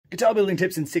Guitar building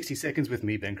tips in 60 seconds with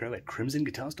me, Ben Crow, at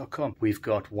crimsonguitars.com. We've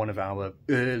got one of our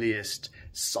earliest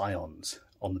Scions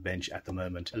on the bench at the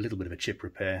moment. A little bit of a chip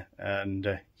repair,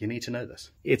 and you need to know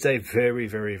this. It's a very,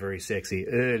 very, very sexy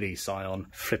early Scion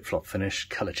flip-flop finish,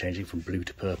 color changing from blue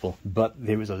to purple, but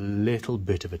there is a little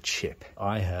bit of a chip.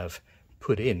 I have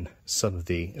put in some of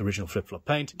the original flip-flop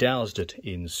paint, doused it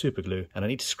in super glue, and I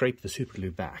need to scrape the super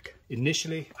glue back.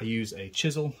 Initially, I use a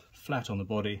chisel flat on the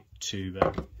body to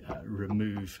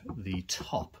remove the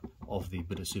top of the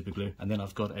bit of super glue, and then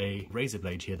I've got a razor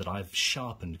blade here that I've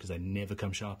sharpened because they never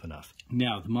come sharp enough.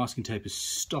 Now the masking tape is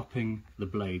stopping the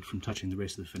blade from touching the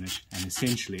rest of the finish, and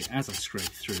essentially as I scrape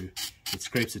through, it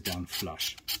scrapes it down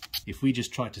flush. If we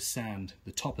just tried to sand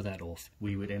the top of that off,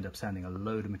 we would end up sanding a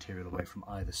load of material away from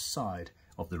either side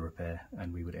of the repair,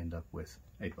 and we would end up with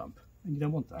a bump, and you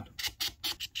don't want that.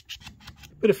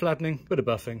 Bit of flattening, bit of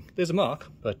buffing. There's a mark,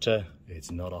 but it's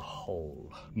not a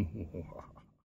hole.